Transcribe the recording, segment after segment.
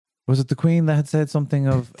Was it the Queen that had said something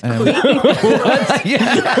of... What?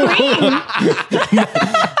 Yeah.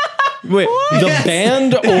 Wait, the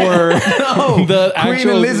band or the Queen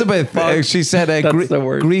actual... Elizabeth. She said, That's the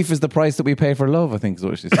word. grief is the price that we pay for love, I think is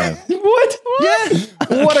what she said. What? Yeah.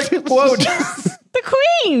 What a quote. The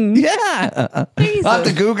Queen. Yeah. Jesus. I have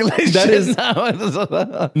to Google it. That is now.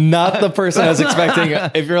 not the person I was expecting.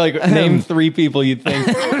 If you're like, name 3 people you'd think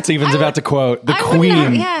Stephen's about to quote. The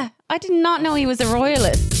Queen. Yeah, I did not know he was a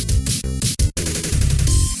royalist.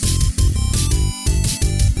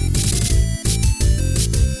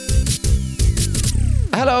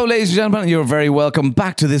 Hello, ladies and gentlemen. You're very welcome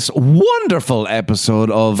back to this wonderful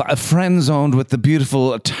episode of Friend Zoned with the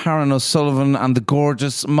beautiful Taryn O'Sullivan and the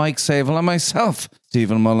gorgeous Mike Sable and myself,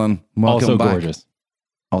 Stephen Mullen. Welcome Also back. gorgeous.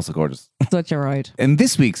 Also gorgeous. Such a ride. In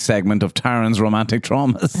this week's segment of Taryn's romantic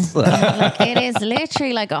traumas. Like, it is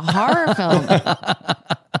literally like a horror film.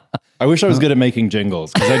 I wish I was good at making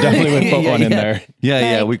jingles because I definitely would put one in there.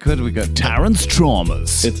 Yeah, we could. Taryn's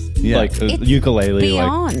traumas. It's like a ukulele.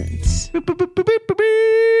 Beyond.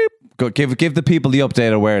 Go, give the people the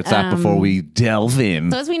update of where it's at before we delve in.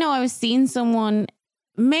 So as we know, I was seeing someone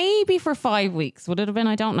maybe for 5 weeks. Would it have been?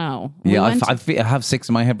 I don't know. Yeah, I have 6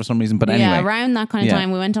 in my head for some reason, but anyway. Yeah, around that kind of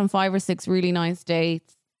time. We went on 5 or 6 really nice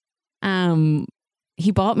dates.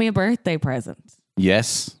 He bought me a birthday present.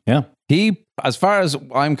 Yes. Yeah. He, as far as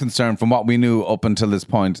I'm concerned, from what we knew up until this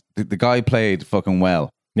point, the guy played fucking well.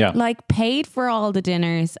 Yeah. Like, paid for all the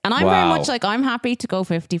dinners. And I'm very much like, I'm happy to go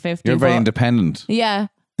 50-50. You're very independent. Yeah.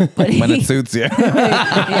 But When it suits you.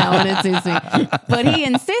 yeah, when it suits me. But he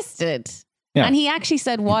insisted. Yeah. And he actually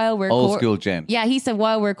said while we're Old school Jen. Yeah, he said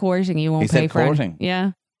while we're courting, you won't He pay said for courting? it.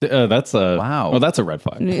 Yeah. That's a... Wow. Well, that's a red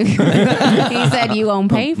flag. He said you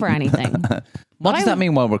won't pay for anything. What does that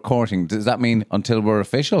mean while we're courting? Does that mean until we're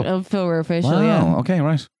official? Until we're official, Wow. yeah. Okay,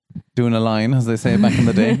 right. Doing a line, as they say back in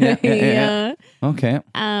the day. Yeah. Okay.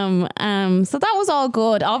 So that was all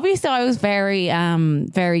good. Obviously, I was very,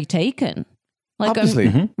 very taken. Like, Obviously.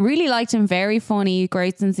 I really liked him. Very funny,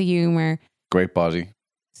 great sense of humor. Great body.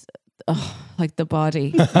 Like the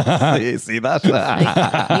body. You see that?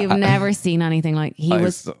 Like, you've never seen anything like. He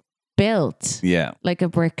was built Yeah. like a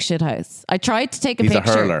brick shit house. I tried to take a He's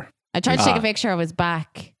picture. a hurler. I tried to take a picture of his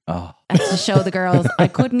back. Oh. To show the girls. I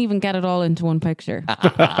couldn't even get it all into one picture.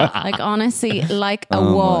 Like, honestly, like a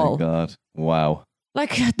wall. Oh my God. Wow.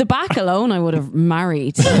 Like the back alone, I would have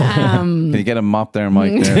married. Can you get a mop there,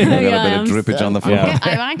 Mike? There, we got a bit of drippage on the floor.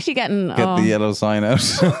 I'm actually getting Get the yellow sign out.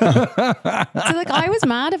 So like, I was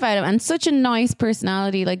mad about him, and such a nice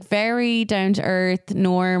personality, like very down to earth,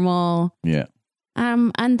 normal. Yeah.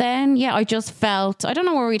 And then I just felt, I don't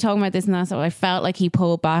know, were we talking about this and that? So I felt like he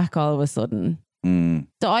pulled back all of a sudden.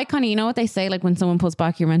 So I kind of, you know what they say, like when someone pulls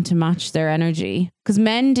back, you're meant to match their energy, because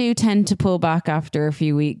men do tend to pull back after a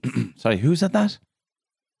few weeks. Sorry, who said that?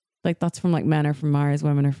 Like, that's from like men are from Mars,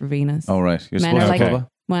 women are from Venus. Oh, right. You're Men are supposed like to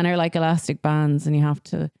men are like elastic bands, and you have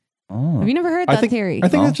to. Oh. Have you never heard that theory? I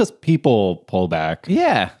think it's just people pull back.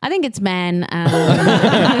 Yeah. I think it's men.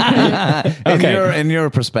 In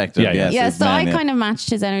your perspective, yes. Yeah, it's so men, I kind of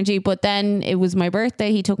matched his energy, but then it was my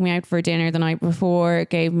birthday. He took me out for dinner the night before,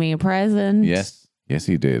 gave me a present. Yes,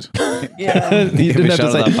 he did. Yeah. You didn't have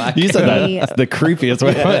to say back. You said that. That's the creepiest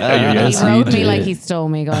way. Yes, He wrote you me did. like he stole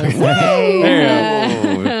me, guys.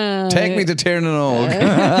 Take me to Tiernan.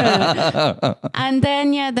 And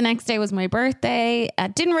then the next day was my birthday. I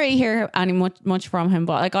didn't really hear any much from him,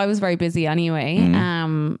 but like I was very busy anyway.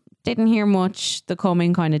 Didn't hear much the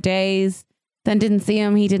coming kind of days. Then didn't see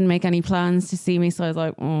him. He didn't make any plans to see me. So I was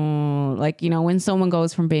like, oh, like, you know, when someone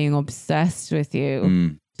goes from being obsessed with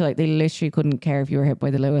you to like they literally couldn't care if you were hit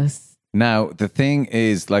by the Lewis. Now the thing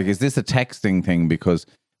is, like, is this a texting thing? Because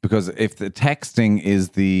if the texting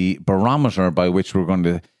is the barometer by which we're going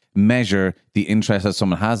to measure the interest that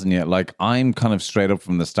someone has in you, like I'm kind of straight up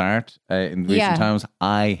from the start in recent times,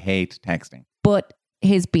 I hate texting. But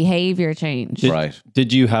his behavior changed.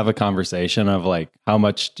 Did you have a conversation of like, how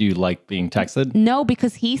much do you like being texted? No,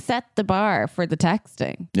 because he set the bar for the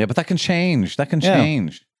texting. Yeah, but that can change.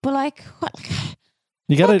 Change. But like, what?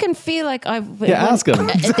 You gotta fucking feel like I've... ask him.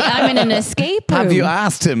 I'm in an escape room. Have you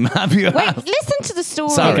asked him? Wait, listen to the story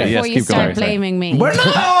before you keep start going. blaming me. No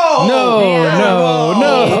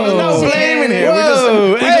blaming here.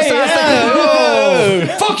 Whoa, We just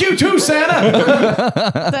asked fuck you too, Santa.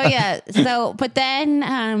 But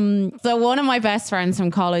then, so one of my best friends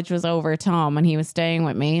from college was over, Tom, and he was staying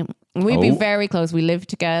with me. We'd be very close. We lived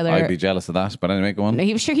together. I'd be jealous of that, but anyway, go on.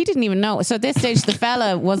 He didn't even know. So at this stage, the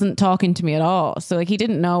fella wasn't talking to me at all. So like he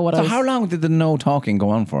didn't know what I was. So how long did the no talking go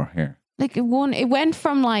on for here? Like it went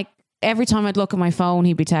from like every time I'd look at my phone,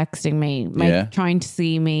 he'd be texting me, trying to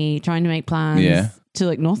see me, trying to make plans to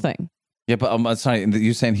like nothing. Yeah, but I'm sorry,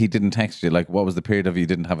 you're saying he didn't text you. Like, what was the period of you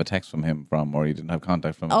didn't have a text from him from, or you didn't have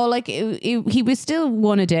contact from him? Oh, like he was still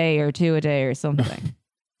 1 a day or 2 a day or something.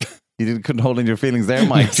 Couldn't hold in your feelings there,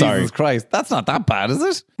 Mike. Sorry. Jesus Christ. That's not that bad, is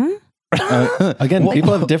it? Again,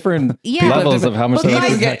 people have different levels of how much they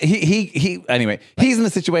like to text. Anyway, he's in a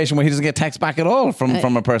situation where he doesn't get text back at all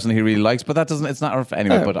from a person he really likes, but that doesn't, it's not,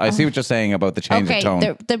 anyway, but I see what you're saying about the change of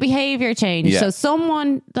tone. The behavior change. Yeah. So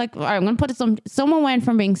someone, like, all right, I'm going to put it, someone went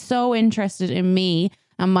from being so interested in me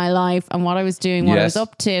and my life and what I was doing, what I was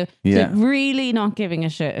up to really not giving a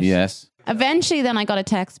shit. Yes. Eventually, then I got a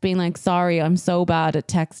text being like, sorry, I'm so bad at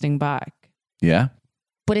texting back. Yeah.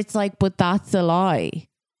 But it's like, but that's a lie.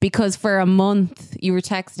 Because for a month, you were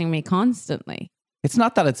texting me constantly. It's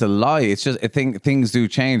not that it's a lie. It's just things do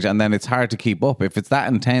change and then it's hard to keep up. If it's that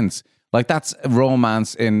intense, like that's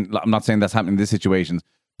romance I'm not saying that's happening in these situations,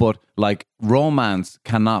 but like romance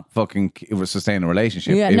cannot fucking sustain a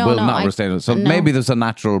relationship. Yeah, it will not sustain it. So maybe there's a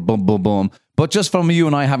natural boom, boom, boom. But just from you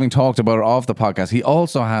and I having talked about it off the podcast, he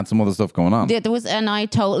also had some other stuff going on. Yeah, there was, and I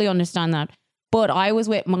totally understand that. But I was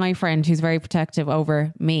with my friend who's very protective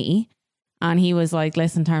over me. And he was like,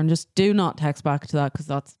 listen, Taryn, just do not text back to that because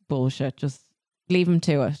that's bullshit. Just leave him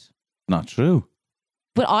to it. Not true.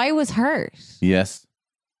 But I was hurt. Yes.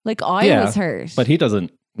 Like I was hurt. But he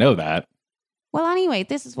doesn't know that. Well, anyway,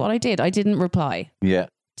 this is what I did. I didn't reply. Yeah.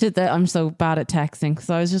 To the I'm so bad at texting because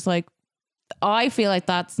I was just like, I feel like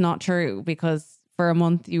that's not true because for a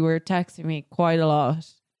month you were texting me quite a lot.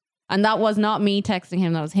 And that was not me texting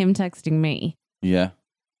him. That was him texting me. Yeah.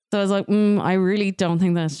 So I was like, I really don't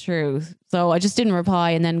think that's true. So I just didn't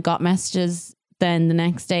reply and then got messages then the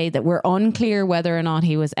next day that were unclear whether or not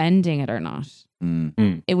he was ending it or not.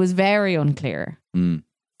 It was very unclear.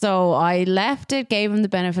 So I left it, gave him the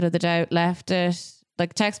benefit of the doubt, left it,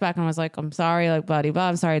 like text back and was like, I'm sorry, like blah, blah, blah.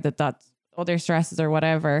 I'm sorry that that's other stresses or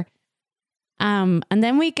whatever. And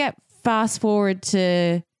then we get fast forward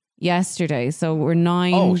to yesterday. So we're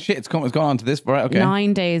 9. Oh shit, it's gone on to this, right? Okay.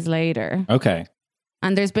 9 days later. Okay.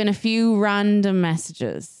 And there's been a few random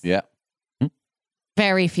messages. Yeah.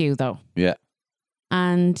 Very few though. Yeah.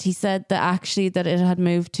 And he said that actually that it had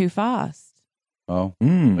moved too fast. Oh,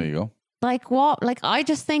 there you go. Like what? Like I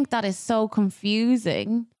just think that is so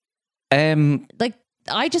confusing. Like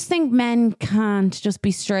I just think men can't just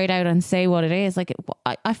be straight out and say what it is. Like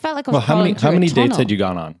I felt like I was how many dates had you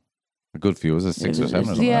gone on? A good few. Was it 6 or 7 or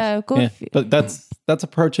something? Yeah, good few. But that's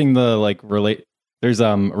approaching the like There's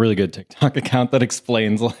a really good TikTok account that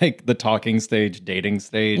explains like the talking stage, dating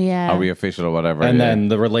stage. Yeah. Are we official or whatever? And then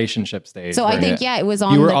the relationship stage. So I think it was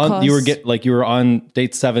on you were the cusp. You were on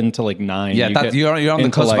date 7 to like 9. Yeah, you're on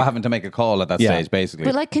the cusp of having to make a call at that stage, basically.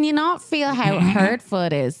 But like, can you not feel how hurtful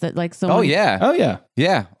it is that like someone? Oh yeah.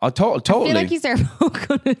 Yeah, totally. I feel like he's going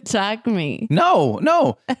to attack me.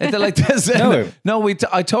 No. It's like this.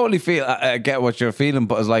 I totally feel. I get what you're feeling,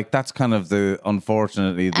 but it's like that's kind of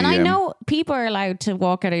unfortunately. And I know people are allowed to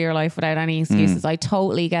walk out of your life without any excuses. I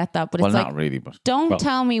totally get that, but it's like, not really. But don't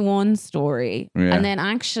tell me one story and then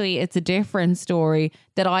actually it's a different story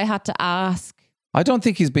that I had to ask. I don't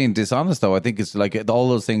think he's being dishonest, though. I think it's like all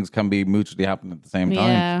those things can be mutually happening at the same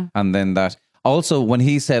time, and then that. Also, when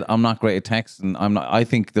he said, I'm not great at texting, I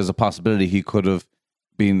think there's a possibility he could have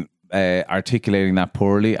been articulating that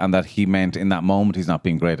poorly and that he meant in that moment he's not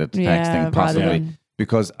being great at texting, possibly.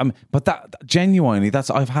 Because, but that genuinely,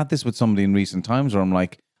 I've had this with somebody in recent times where I'm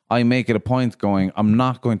like, I make it a point going, I'm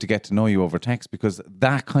not going to get to know you over text because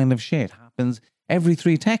that kind of shit happens every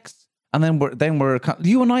 3 texts. And then we're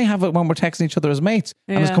you and I have it when we're texting each other as mates,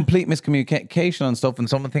 and there's complete miscommunication and stuff. And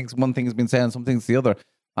someone thinks one thing has been said, and some things the other.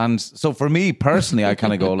 And so for me personally, I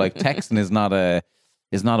kind of go like, texting is not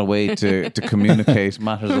a way to communicate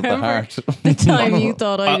matters of the heart. The time you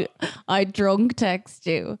thought I drunk text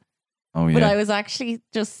you. Oh yeah, but I was actually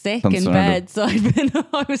just sick in bed, so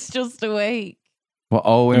I was just awake.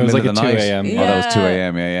 Well, it was like at 2 a.m. Yeah. Oh, that was 2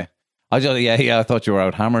 a.m. Yeah. I thought you were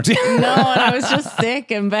out hammered. No, and I was just sick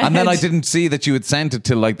in bed. And then I didn't see that you had sent it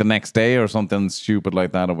till like the next day or something stupid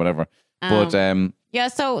like that or whatever. But yeah,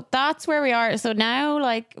 so that's where we are. So now,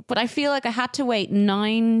 but I feel like I had to wait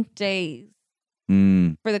 9 days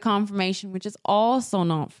for the confirmation, which is also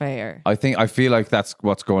not fair. I feel like that's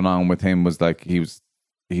what's going on with him. Was like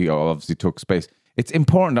he obviously took space. It's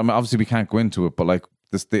important. I mean, obviously we can't go into it, but like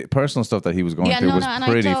the personal stuff that he was going through was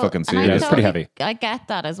pretty fucking serious. It's pretty heavy. I get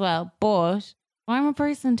that as well, but I'm a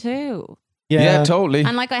person too. Yeah, totally.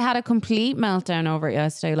 And like I had a complete meltdown over it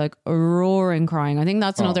yesterday, like roaring crying. I think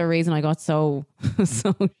that's another reason I got so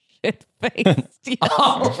shit faced.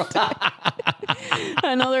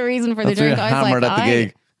 Another reason for the drink. I was hammered like, at the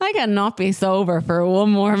gig. I cannot be sober for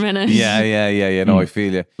one more minute. Yeah. No, I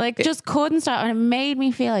feel you. Like, just couldn't stop. And it made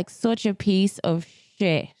me feel like such a piece of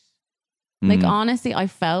shit. Like, honestly, I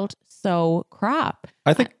felt so crap.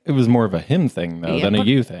 I think it was more of a him thing though than a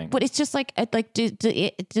you thing. But it's just like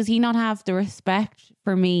does he not have the respect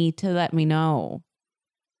for me to let me know?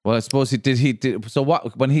 Well, I suppose so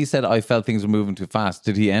what, when he said I felt things were moving too fast,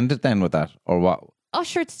 did he end it then with that? Or what? Oh,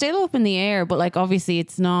 sure, it's still up in the air, but like obviously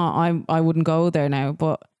it's not. I wouldn't go there now.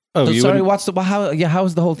 But so sorry,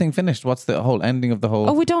 how's the whole thing finished? What's the whole ending of the whole?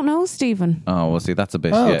 Oh, we don't know, Stephen. Oh, well, see, that's a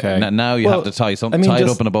bit. Okay. Now you have to tie it up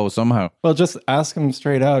in a bow somehow. Well, just ask him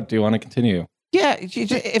straight out. Do you want to continue? Yeah,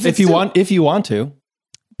 if you want to.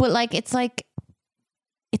 But like,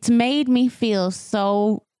 it's made me feel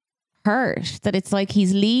so hurt that it's like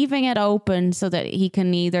he's leaving it open so that he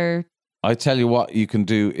can either. I tell you what you can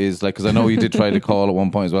do is like, because I know you did try to call at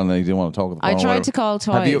one point as well, and then you didn't want to talk with the phone. I tried to call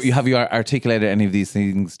twice. Have you articulated any of these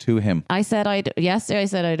things to him? Yesterday I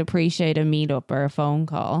said I'd appreciate a meetup or a phone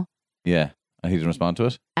call. Yeah, and he didn't respond to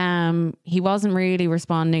it. He wasn't really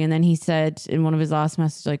responding, and then he said in one of his last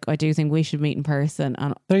messages, like, I do think we should meet in person.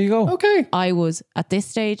 And there you go. Okay. I was at this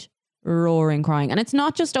stage roaring, crying, and it's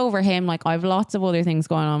not just over him. Like, I've lots of other things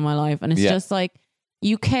going on in my life, and it's just like,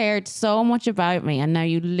 you cared so much about me, and now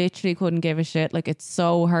you literally couldn't give a shit. Like, it's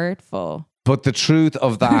so hurtful. But the truth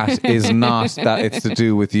of that is not that it's to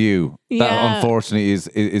do with you. That unfortunately is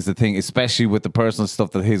the thing, especially with the personal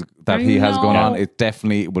stuff that he has going on. It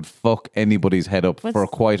definitely would fuck anybody's head up for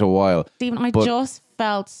quite a while. Stephen, I just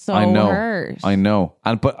felt so hurt. I know.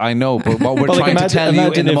 But what we're trying to tell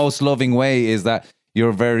you in the most loving way is that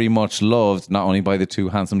you're very much loved, not only by the two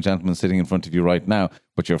handsome gentlemen sitting in front of you right now,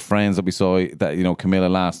 but your friends that we saw, that, you know, Camilla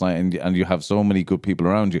last night, and you have so many good people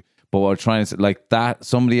around you. But what we're trying to say, like, that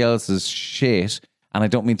somebody else's shit, and I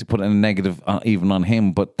don't mean to put a negative even on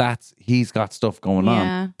him, but he's got stuff going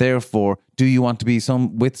on. Therefore, do you want to be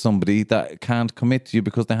with somebody that can't commit to you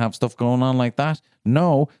because they have stuff going on like that?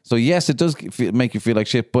 No. So yes, it does make you feel like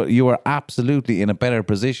shit, but you are absolutely in a better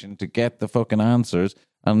position to get the fucking answers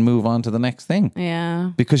and move on to the next thing.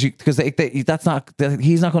 Yeah. Because he's not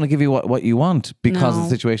going to give you what you want because of the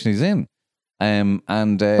situation he's in.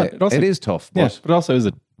 It is tough. But it also is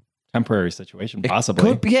a temporary situation,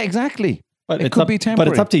 possibly. Exactly. But it could be temporary.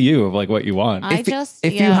 But it's up to you of like what you want. If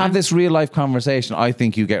you have this real life conversation, I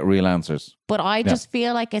think you get real answers. But I just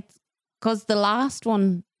feel like it's because the last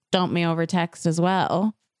one dumped me over text as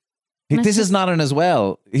well. This is not an as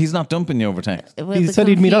well. He's not dumping you over text. He said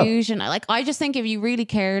he'd meet up. Like, I just think if you really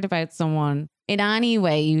cared about someone in any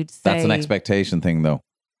way, you'd say... That's an expectation thing, though.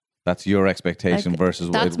 That's your expectation versus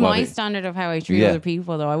what... That's my standard of how I treat other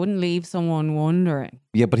people, though. I wouldn't leave someone wondering.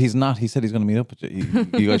 Yeah, but he's not. He said he's going to meet up with you.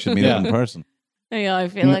 You guys should meet up in person. Yeah, I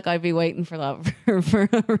feel like I'd be waiting for that for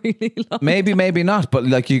a really long time. Maybe not. But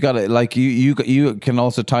like, you got to, like, you can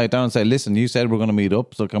also tie it down and say, listen, you said we're going to meet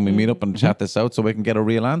up, so can we meet up and chat this out so we can get a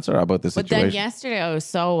real answer about this situation? But then yesterday I was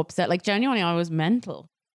so upset. Like, genuinely, I was mental.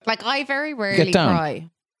 Like, I very rarely cry.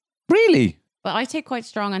 Really? But I take quite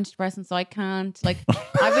strong antidepressants, so I can't. Like,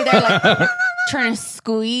 I'd be there like trying to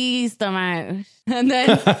squeeze them out, and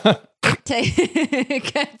then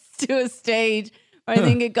it gets to a stage. I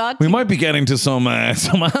think it got. We might be getting to some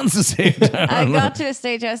answers here. I got to a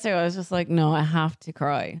stage yesterday where I was just like, no, I have to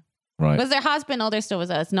cry. Right. Because there has been other stuff as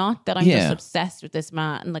well. It's not that I'm just obsessed with this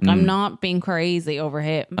man. Like, I'm not being crazy over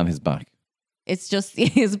him. And his back. It's just,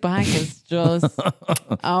 his back is just,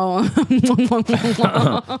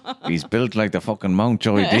 He's built like the fucking Mount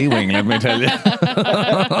Joy D-Wing, let me tell you.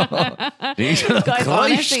 Jesus Christ.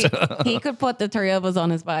 Honestly, he could put the three of us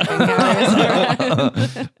on his back and carry us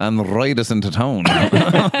around. And ride us into town.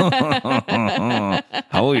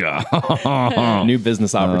 Oh yeah. New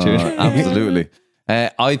business opportunity. Absolutely.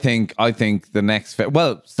 I think the next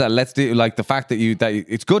so let's do like the fact that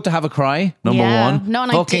it's good to have a cry, number one. No,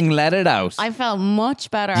 and fucking let it out. I felt much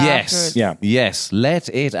better afterwards. Yes, let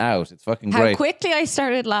it out. It's fucking great. How quickly I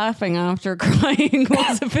started laughing after crying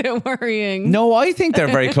was a bit worrying. No, I think they're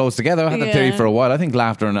very close together. I had that theory for a while. I think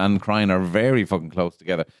laughter and crying are very fucking close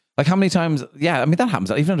together. Like, how many times? Yeah, I mean, that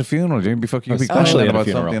happens even at a funeral. You'd be fucking especially about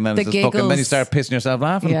something, and then it's just fucking, then you start pissing yourself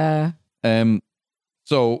laughing. Yeah.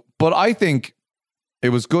 But I think it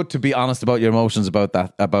was good to be honest about your emotions about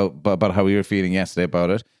that, about how you were feeling yesterday about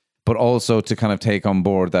it, but also to kind of take on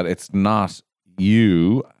board that it's not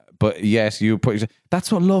you, but yes, you put.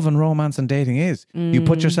 That's what love and romance and dating is. You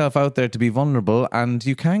put yourself out there to be vulnerable, and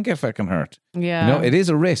you can get fucking hurt. Yeah, you know, it is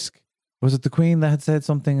a risk. Was it the Queen that had said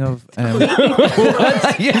something of?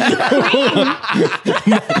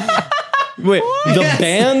 Wait, the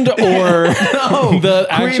band or the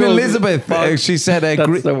Queen actual Elizabeth. She said,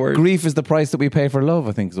 That's the word. grief is the price that we pay for love,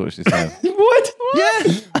 I think is what she said. What? Yeah.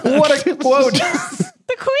 What a quote.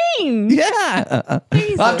 The Queen. Yeah.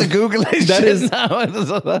 I'll have to Google it. That is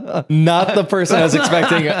not the person I was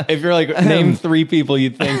expecting. If you're like, name 3 people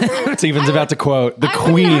you'd think Stephen's about to quote. The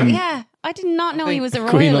Queen. Yeah. I did not know he was a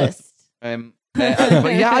Queen- royalist.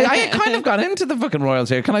 But yeah, I kind of got into the fucking royals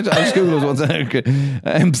here. Can I just Google it one second?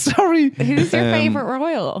 I'm sorry. Who's your favorite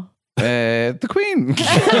royal? The Queen. Because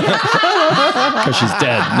she's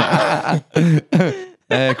dead.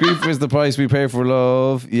 No. Grief is the price we pay for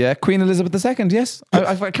love. Yeah, Queen Elizabeth II. Yes,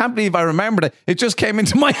 I can't believe I remembered it. It just came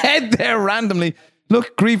into my head there randomly.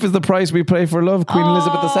 Look, grief is the price we pay for love. Queen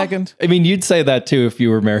Elizabeth II. I mean, you'd say that too if you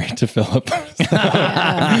were married to Philip. He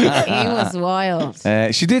was wild.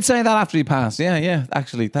 She did say that after he passed. Yeah.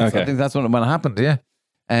 Actually, I think that's when it happened. Yeah.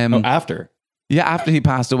 After. Yeah, after he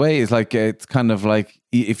passed away, it's kind of like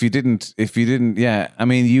if you didn't, yeah. I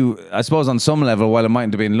mean, I suppose on some level, while it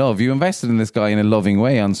mightn't have been love, you invested in this guy in a loving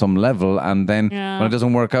way on some level, and then when it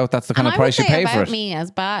doesn't work out, that's the kind of price you pay for it. Me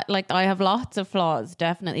as bad, like I have lots of flaws,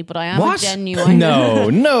 definitely, but I am What? a genuine.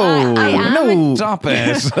 No, stop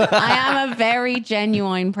it. I am a very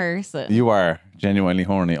genuine person. You are genuinely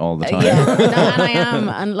horny all the time. Yeah, no, and I am,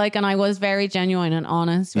 and I was very genuine and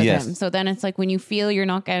honest with Yes. him. So then it's like when you feel you're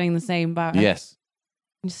not getting the same back, Yes.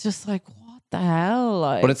 it's just like what the hell,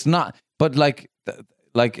 like. But it's not. But like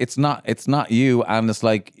it's not. It's not you. And it's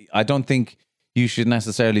like I don't think you should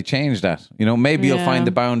necessarily change that. You know, maybe you'll find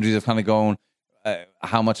the boundaries of kind of going.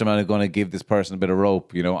 How much am I going to give this person a bit of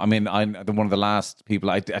rope? You know, I mean, I'm one of the last people.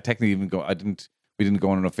 I technically even go. We didn't go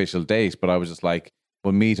on an official date, but I was just like,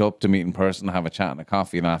 we'll meet up to meet in person, have a chat and a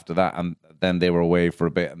coffee, and after that, and then they were away for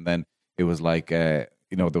a bit, and then it was like, there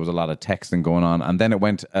was a lot of texting going on, and then it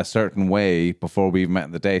went a certain way before we even met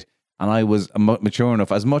on the date. And I was mature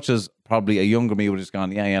enough, as much as probably a younger me would have just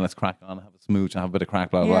gone, yeah, let's crack on, have a smooch, have a bit of crack,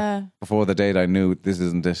 blah, blah. Before the date, I knew this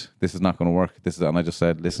isn't it. This is not going to work. And I just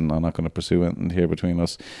said, listen, I'm not going to pursue anything here between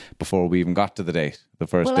us before we even got to the date, the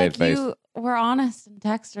first date phase. You were honest and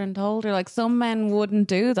texted her and told her, like some men wouldn't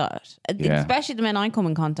do that, especially the men I come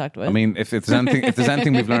in contact with. I mean, if there's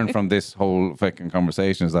anything we've learned from this whole fucking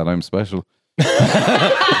conversation is that I'm special.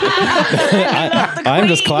 I'm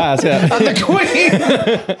just class, yeah. I'm the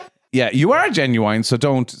Queen. Yeah, you are genuine, so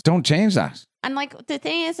don't change that. And like the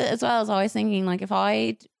thing is, as well, as I was thinking, like if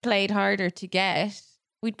I played harder to get,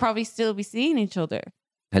 we'd probably still be seeing each other.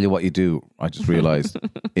 Tell you what you do, I just realised,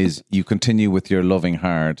 is you continue with your loving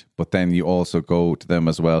hard, but then you also go to them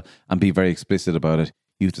as well and be very explicit about it.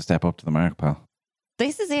 You have to step up to the mark, pal.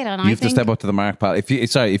 This is it, and you have to step up to the mark, pal. If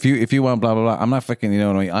you want blah blah blah, I'm not fucking. You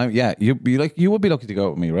would be lucky to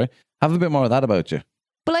go with me, right? Have a bit more of that about you.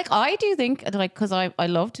 But like I do think, like, because I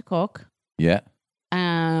love to cook. Yeah.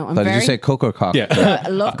 Did you say cook or cock? Yeah, I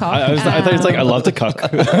love cook. I thought it's like I love to cook. Yeah,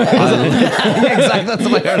 exactly. That's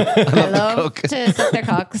what I heard. I love to suck their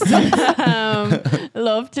cocks.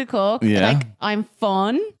 Love to cook. Yeah. Like I'm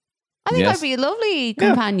fun. I think I'd be a lovely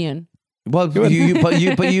companion. Well, you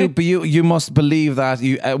must believe that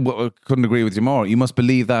you couldn't agree with you more. You must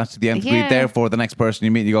believe that to the nth degree. Therefore, the next person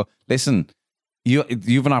you meet, you go, listen.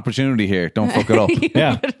 You've an opportunity here. Don't fuck it up.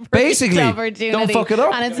 Yeah, basically, don't fuck it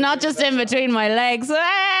up. And it's not just in between my legs.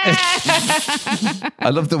 I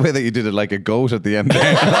love the way that you did it like a goat at the end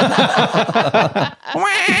there.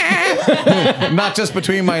 Not just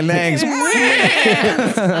between my legs.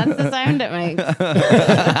 That's the sound it makes.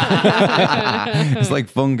 It's like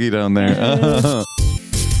fungi down there.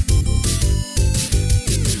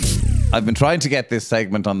 I've been trying to get this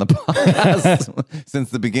segment on the podcast since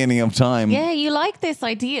the beginning of time. Yeah, you like this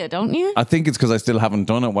idea, don't you? I think it's because I still haven't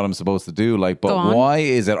done it what I'm supposed to do. Like, but why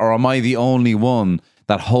is it, or am I the only one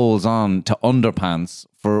that holds on to underpants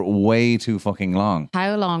for way too fucking long?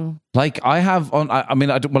 How long? Like I have on.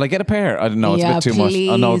 Will I get a pair? I don't know. It's a bit too much. Please,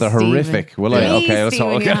 I know they're horrific. Will I? Okay, let's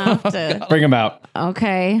talk. Bring them out.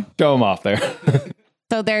 Okay, show them off there.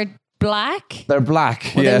 So they're black. They're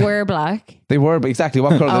black. Well, they were black. They were, but exactly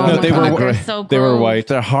what color? Oh, they were. So they were white.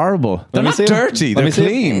 They're horrible. They're not dirty. They're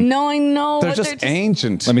clean. No, I know. They're just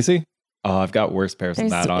ancient. Let me see. Oh, I've got worse pairs than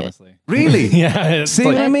that, honestly. Really? Yeah. See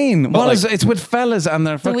what I mean? Well, it's with fellas and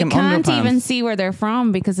they're fucking underpants. We can't even see where they're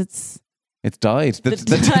from because it's died.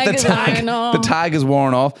 The tag is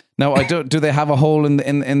worn off. Now, do they have a hole in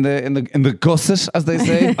the gusset, as they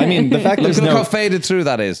say? I mean, the fact look how faded through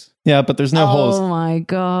that is. Yeah, but there's no holes. Oh my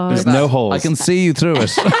god! There's no holes. I can see you through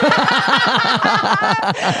it.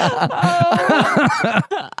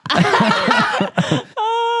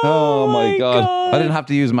 Oh my God. I didn't have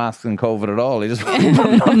to use masks in COVID at all. I just put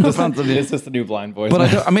it on the front of It's the. just the new blind voice.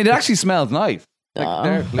 But I mean, it actually smells nice. Like,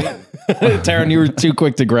 they're clean. Taryn, you were too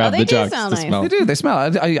quick to grab they the do jocks smell to nice. smell. They do. They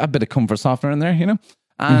smell. A bit of comfort softener in there, you know.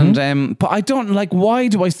 And but I don't like. Why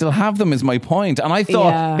do I still have them? Is my point. And I thought,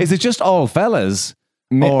 Yeah. is it just all fellas?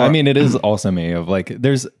 I mean, it is also me of like,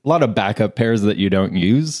 there's a lot of backup pairs that you don't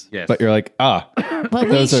use, Yes. but you're like, But we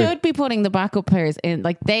Those are- should be putting the backup pairs in.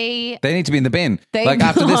 Like they They need to be in the bin. They Like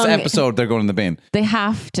after this belong- episode, they're going in the bin.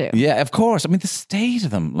 have to. Yeah, of course. I mean, the state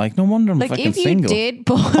of them. Like, no wonder I'm Like fucking if you single. did,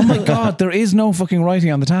 but Oh my God, there is no fucking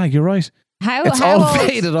writing on the tag. You're right. It's how all old,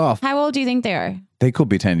 faded off. How old do you think they are? They could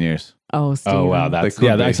be 10 years. Oh, Stephen. oh wow, that's They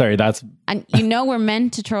could be. sorry, that's And we're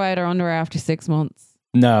meant to throw out our underwear after 6 months.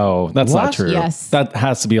 no, that's What? not true. Yes. That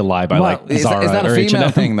has to be a lie by like is Zara that or a female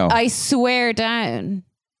H&M. thing, though? I swear down.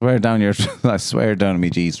 Swear down your, I swear down me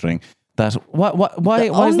G string. That why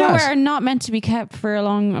is Underwear that? are not meant to be kept for a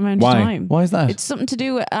long amount Why? of time. Why is that? It's something to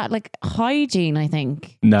do with like hygiene, I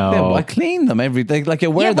think. No, Yeah, well, I clean them every day. Like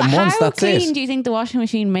you wear but them once. how That's clean it. do you think the washing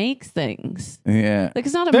machine makes things? Yeah. Like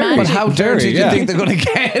it's not a Very- magic. But how dirty do you yeah. think they're going to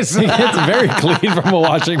get? it's very clean from a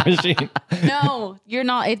washing machine. No, you're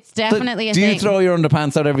not. It's definitely a Do thing. you throw your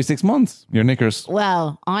underpants out every 6 months? Your knickers?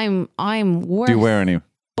 Well, I'm worse. Do you wear any?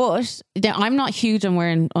 But I'm not huge on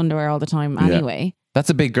wearing underwear all the time anyway. That's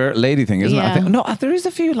a big lady thing, isn't it? I Yeah. think, no, there is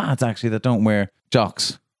a few lads actually that don't wear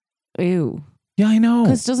jocks. Ew. Yeah, I know.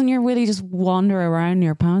 Because doesn't your willy just wander around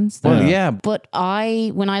your pants? Then? Well, yeah. But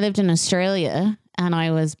when I lived in Australia and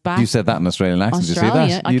I was back You said that in Australian accent. Did you see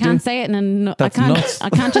Australia, that? I You can't do? say it in That's nuts. I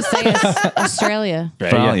can't just say it. Australia.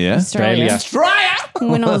 Australia. Australia. Australia.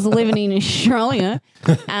 When I was living in Australia,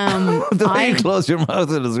 The way you close your mouth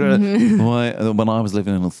in Australia. When I was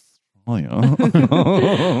living in Australia.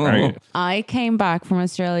 I came back from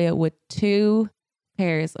Australia with 2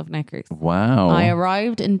 pairs of knickers. Wow. I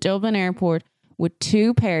arrived in Dublin airport with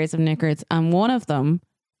 2 pairs of knickers, and one of them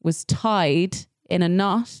was tied in a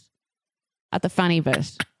knot at the fanny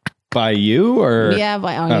bit. By you or Yeah,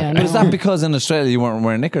 but yeah, But is no. that because in Australia you weren't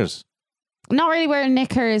wearing knickers? Not really wearing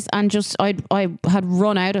knickers, and just I had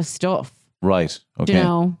run out of stuff. Right. Okay. Do you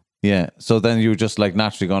know? Yeah. So then you were just like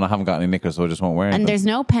naturally going, I haven't got any knickers, so I just won't wear And them. there's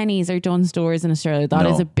no pennies or Dunnes stores in Australia. That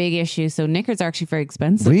is No. a big issue. So knickers are actually very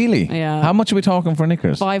expensive. Really? Yeah. How much are we talking for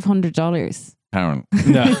knickers? $500. Karen.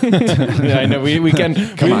 no? Yeah, I know we can.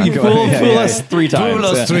 Come on, you go fool, ahead. fool Yeah, us yeah. 3 times. Fool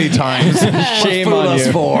us yeah. 3 times. Shame Fool on us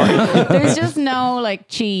you. 4. There's just no like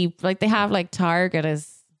cheap. Like they have like Target as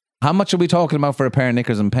How much are we talking about for a pair of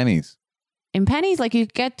knickers and pennies? in pennies. Like you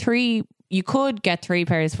could get 3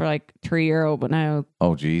 pairs for like €3, but now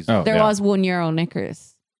Oh, geez. Oh, there yeah. was €1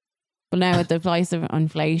 knickers. But now with the price of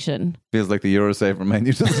inflation, Feels like the Eurosaver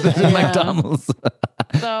menu doesn't it, in Yeah. McDonald's.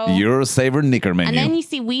 so Eurosaver knicker menu. and then you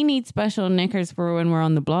see we need special knickers for when we're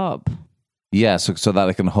on the blob. Yeah, so that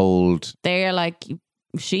it can hold. They're like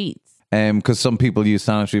sheets. Because some people use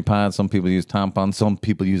sanitary pads, some people use tampons, some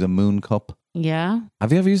people use a moon cup. Yeah.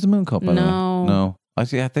 Have you ever used a moon cup? by the way? No. No. I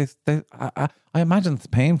see. I imagine it's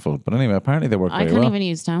painful, but anyway, apparently they work I very can't well. even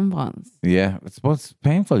use tampons. Yeah, it's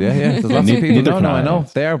painful. Yeah. There's lots of people. Neither No, can I I. know.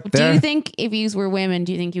 Do you think if you were women,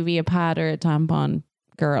 do you think you'd be a pad or a tampon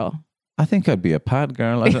girl? I think I'd be a pad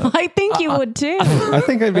girl. I think you would too. I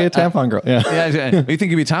think I'd be a tampon girl. Yeah. Yeah. You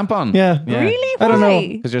think you'd be tampon? Yeah. Really? I don't know.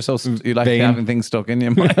 Why? Because you're you like Vain. having things stuck in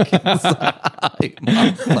you, Mike.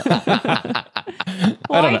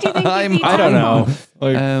 Why do you think you'd be I don't know.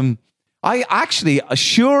 tampon? Like, I actually,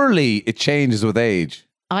 surely it changes with age.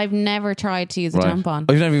 I've never tried to use a Right. tampon.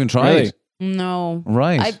 Oh, you've never even tried? Really? No.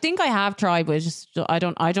 Right. I think I have tried, but it's just I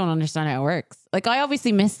don't understand how it works. Like I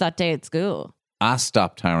obviously missed that day at school.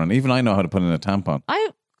 Stop, Taron. Even I know how to put in a tampon.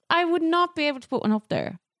 I would not be able to put one up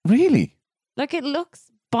there. Really? Like it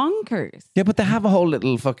looks bonkers. Yeah, but they have a whole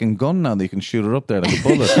little fucking gun now that you can shoot it up there like a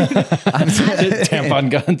bullet. tampon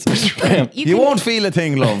guns. You won't feel a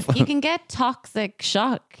thing, love. You can get toxic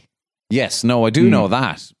shock. Yes, no, I do know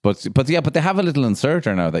that. But they have a little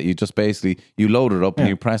inserter now that you just basically, you load it up and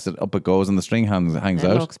you press it, up it goes and the string hangs It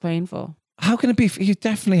out. looks painful. How can it be? You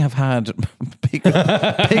definitely have had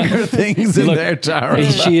bigger things in Look, there, Tara.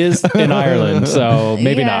 She is in Ireland, so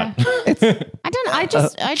maybe Yeah. not. I don't. I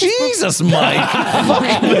just. Jesus, Mike. Fuck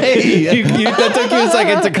me. That took you a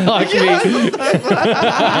second to clock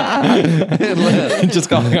me. Just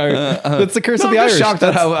calling her. That's the curse No, of the I'm Irish. just shocked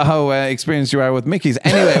at how experienced you are with Mickey's.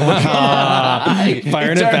 Anyway,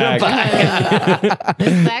 Firing it back.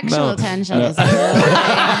 The sexual tension is building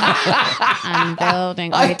and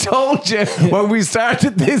building. I told you. when we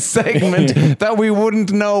started this segment that we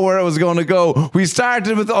wouldn't know where it was going to go. We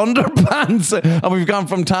started with underpants and we've gone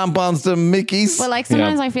from tampons to Mickeys. Well, like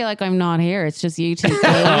sometimes I feel like I'm not here. It's just you two gazing.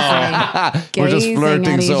 We're just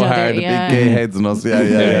flirting so hard. The big gay heads on us.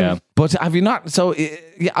 Yeah. But have you not? So,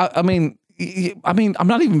 I mean, I'm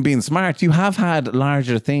not even being smart. You have had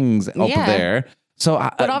larger things up there. So,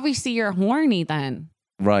 but obviously you're horny then.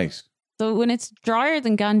 Right. So when it's drier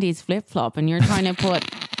than Gandhi's flip flop and you're trying to put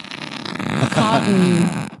a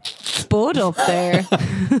cotton bud up there,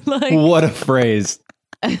 like what a phrase.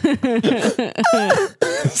 Do you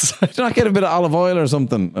not get a bit of olive oil or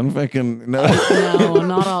something? I'm fucking no,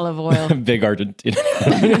 not olive oil. Big Argentina.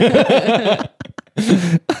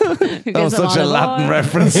 That was such a Latin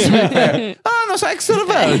reference to me there. Oh, no, extra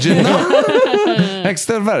virgin, no?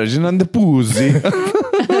 Extra virgin and the pussy.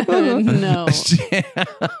 No.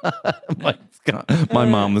 My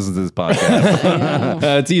mom listens to this podcast.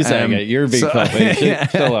 It's you saying it. You're a big fan.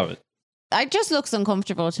 Still love it. It just looks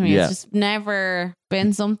uncomfortable to me. It's just never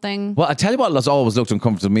been something. Well, I tell you what has always looked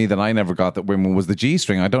uncomfortable to me that I never got that women was the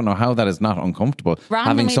G-string. I don't know how that is not uncomfortable.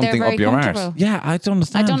 Randomly, having something up your arse. Yeah, I don't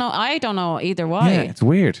understand. I don't know either way. Yeah, it's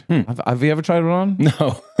weird. Have you ever tried it on?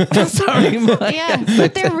 No. Sorry. Yeah,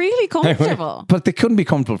 but they're really comfortable. But they couldn't be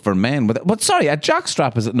comfortable for men. But sorry, a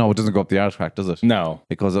jockstrap is it? No, it doesn't go up the arse crack, does it? No.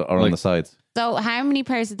 It goes on the sides. So how many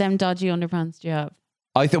pairs of them dodgy underpants do you have?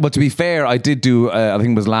 I think. Well, to be fair, I did do. I think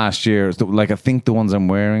it was last year. So, like, I think the ones I'm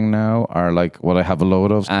wearing now are like what I have a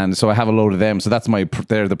load of, and so I have a load of them. So that's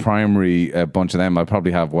they're the primary bunch of them. I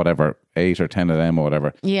probably have 8 or 10 of them or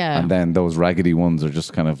whatever. Yeah. And then those raggedy ones are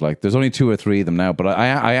just kind of like. There's only 2 or 3 of them now, but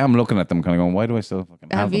I am looking at them, kind of going, why do I still fucking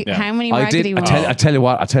have them? How many raggedy ones? I tell you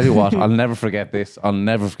what. I'll never forget this.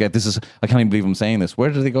 This is. I can't even believe I'm saying this. Where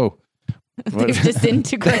did they go? They've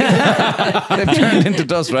disintegrated. They've turned into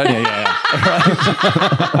dust, right? Yeah.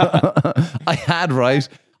 I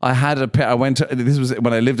had a pair. This was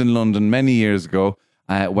when I lived in London many years ago.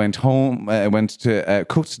 Went home, went to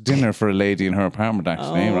cooked dinner for a lady in her apartment,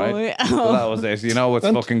 actually, right? Yeah. So that was it. You know what's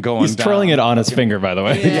fucking going He's down. twirling it on his finger, by the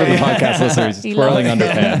way. For the podcast listeners, he's twirling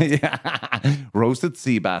underpants. Yeah. Roasted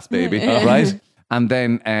sea bass, baby. Right? And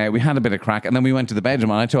then we had a bit of crack, and then we went to the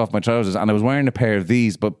bedroom, and I took off my trousers, and I was wearing a pair of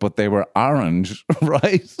these, but they were orange,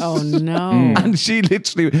 right? Oh no! And she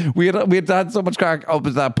literally, we had so much crack up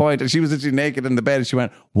at that point, and she was literally naked in the bed, and she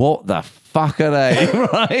went, "What the fuck are they?"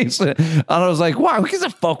 Right? And I was like, "Wow, who gives a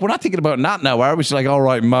fuck? We're not thinking about that now, are we?" She's like, "All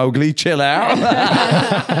right, Mowgli, chill out."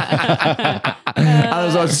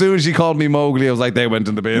 And as soon as she called me Mowgli, I was like, "They went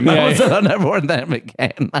in the bin." I never wore them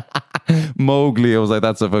again. Mowgli, I was like,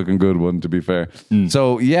 "That's a fucking good one, to be fair."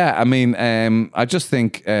 So yeah, I mean, I just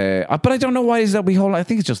think, but I don't know why is that we hold. I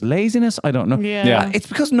think it's just laziness. I don't know. Yeah. It's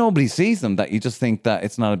because nobody sees them that you just think that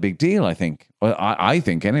it's not a big deal. I think. Well, I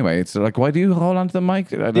think anyway. It's like, why do you hold on to the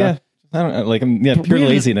mic? I don't know. I don't know, like pure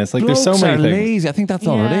laziness. Like there's so many things. Lazy. I think that's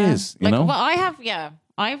all it is. You know. Well, I have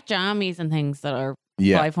jammies and things that are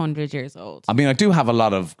 500 years old. I mean, I do have a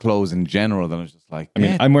lot of clothes in general that I was just like. I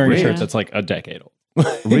mean, I'm wearing a shirt that's like a decade old.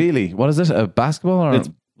 Really? What is it? A basketball or? It's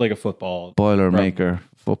like a football. Boilermaker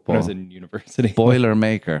football. I was in university.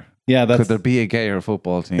 Boilermaker. Yeah, could there be a gayer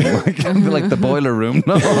football team like the boiler room?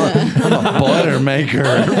 No, I'm a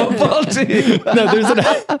Boilermaker football team. No,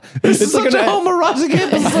 this is such a homoerotic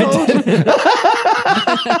episode.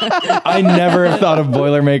 I never have thought of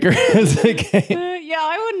Boilermaker as a game. Yeah,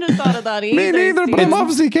 I wouldn't have thought of that either. Me neither, but I'm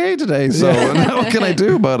obviously gay today, so what can I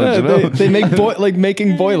do about it? You know? They make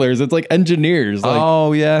making boilers. It's like engineers.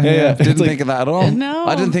 Like, yeah. Didn't think of that at all. No,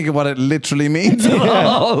 I didn't think of what it literally means at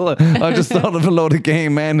all. I just thought of a load of gay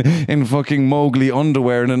men in fucking Mowgli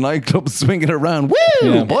underwear in a nightclub swinging around.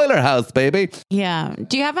 Woo! Boiler house, baby. Yeah.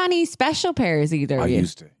 Do you have any special pairs either? I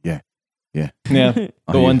used to. Yeah. The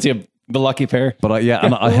ones the lucky pair. But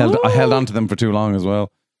I held on to them for too long as well.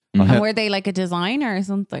 And were they like a designer or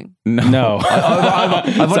something? No.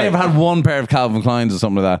 I've only ever had one pair of Calvin Kleins or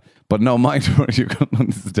something like that. But no, mine were,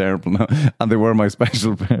 this is terrible now. And they were my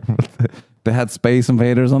special pair. They had Space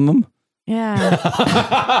Invaders on them. Yeah.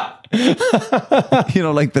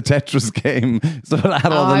 Like the Tetris game. So it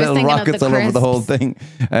had all the little rockets all over the whole thing.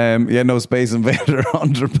 No Space Invader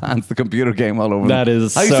underpants, the computer game all over that them.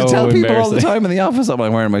 Is I used to tell people all the embarrassing. time in the office, I'm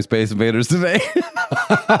wearing my Space Invaders today.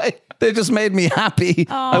 They just made me happy.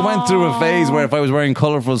 I went through a phase where if I was wearing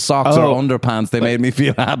colorful socks or underpants, they made me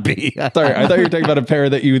feel happy. Sorry, I thought you were talking about a pair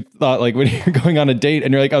that you thought like when you're going on a date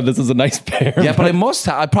and you're like, oh, this is a nice pair. Yeah, but I must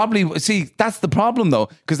have. I probably see that's the problem though,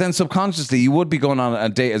 because then subconsciously you would be going on a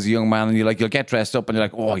date as a young man and you'll get dressed up and you're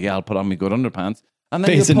like, oh yeah, I'll put on my good underpants. And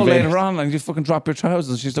then you pull later on and you fucking drop your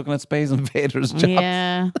trousers. She's looking at Space Invaders. Job.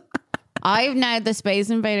 Yeah. I've now the Space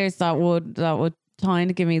Invaders that would kind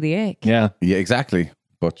of give me the ick. Yeah. Yeah, exactly.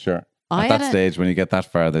 But sure. I At that had stage, when you get that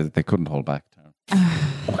far, they couldn't hold back.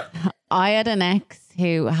 I had an ex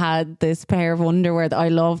who had this pair of underwear that I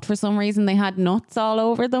loved for some reason. They had nuts all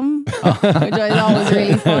over them, which I thought was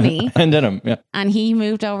really funny. And denim, yeah. And he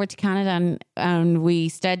moved over to Canada and we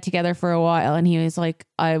stayed together for a while. And he was like,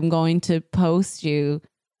 I'm going to post you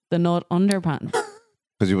the nut underpants.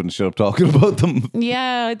 Because you wouldn't shut up talking about them.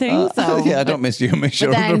 Yeah, I think so. Yeah, I don't miss you. Miss But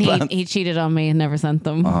your then underpants. he cheated on me and never sent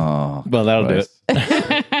them. Oh, Well, that'll do it.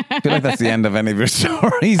 I feel like that's the end of any of your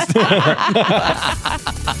stories.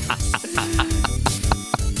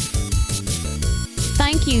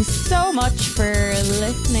 Thank you so much for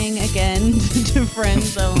listening again to Friend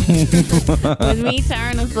Zone with me,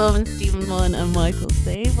 Taryn O'Sullivan, Stephen Mullen, and Michael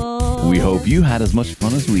Sable. We hope you had as much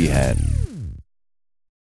fun as we had.